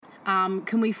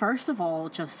Can we first of all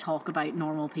just talk about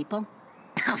Normal People?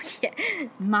 Oh, yeah.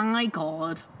 My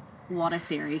God, what a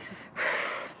series.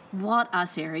 What a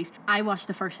series. I watched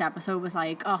the first episode, was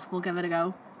like, oh, we'll give it a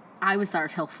go. I was there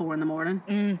till 4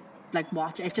 a.m. Like,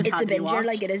 watch it. Just It's had a to be binger, watched.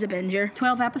 like it is a binger.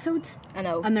 12 episodes. I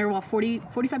know. And they're,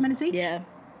 45 minutes each? Yeah.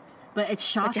 But it's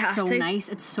shot you have so to. nice.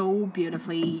 It's so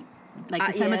beautifully,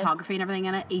 like the Yeah. cinematography and everything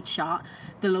in it, each shot,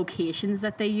 the locations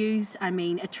that they use. I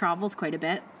mean, it travels quite a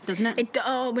bit, doesn't it?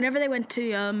 Whenever they went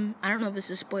to I don't know if this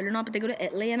is a spoiler or not, but they go to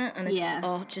Italy in it, and it's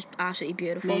Yeah. just absolutely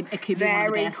beautiful. Maybe it could be one of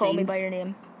the Very best Call Me scenes. by Your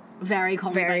Name. Very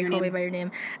Call Me By Very Your Call Me Name. by Your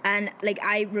Name. And like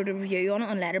I wrote a review on it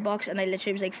on Letterboxd, and I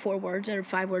literally was like 4 words or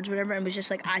 5 words, or whatever, and was just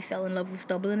like, I fell in love with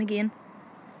Dublin again.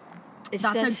 It's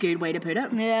That's just, a good way to put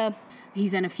it. Yeah.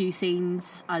 He's in a few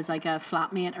scenes as like a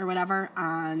flatmate or whatever,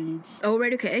 and Oh,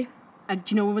 right, okay. do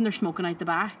you know when they're smoking out the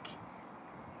back?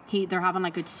 They're having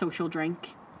like a social drink.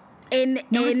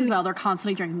 Notice as well, they're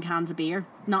constantly drinking cans of beer,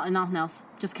 nothing else,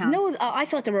 just cans. No, I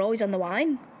thought they were always on the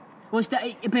wine.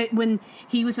 But when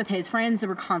he was with his friends, they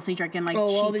were constantly drinking like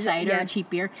cheap always, cider yeah. and cheap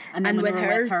beer, and then And when with they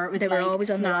were her, with her, it was they were like always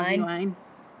on the snazzy wine.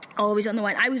 Always on the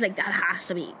wine. I was like, that has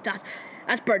to be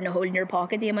that's burning a hole in your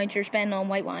pocket, the amount you're spending on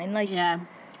white wine, like. Yeah,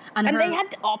 And her- they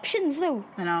had options though.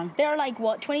 I know. They're like,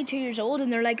 what, 22 years old,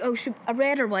 and they're like, oh, so a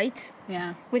red or white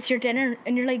Yeah. with your dinner,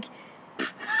 and you're like,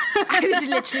 I was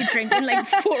literally drinking like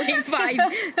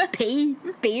 45p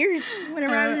beers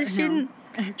whenever I was a student.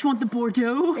 Do you want the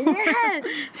Bordeaux? Yeah,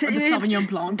 so Or the Sauvignon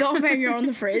Blanc? Don't bring your on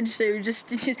the fridge, so just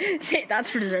say that's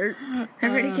for dessert.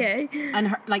 Every okay. And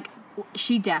her, like,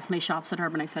 she definitely shops at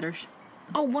Urban Outfitters.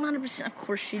 Oh, 100%. Of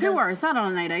course she Who does. wears that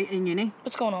on a night out in uni?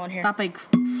 What's going on here? That big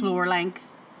floor length,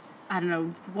 I don't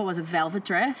know, what was it, velvet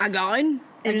dress? A gown.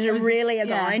 It was really a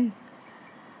gown.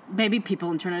 Maybe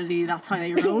people in Trinity, that's how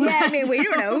they roll. Yeah, I mean, we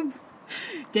don't know.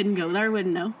 Didn't go there,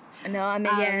 wouldn't know. No, I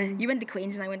mean, yeah, you went to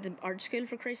Queen's and I went to art school,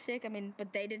 for Christ's sake. I mean,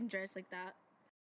 but they didn't dress like that.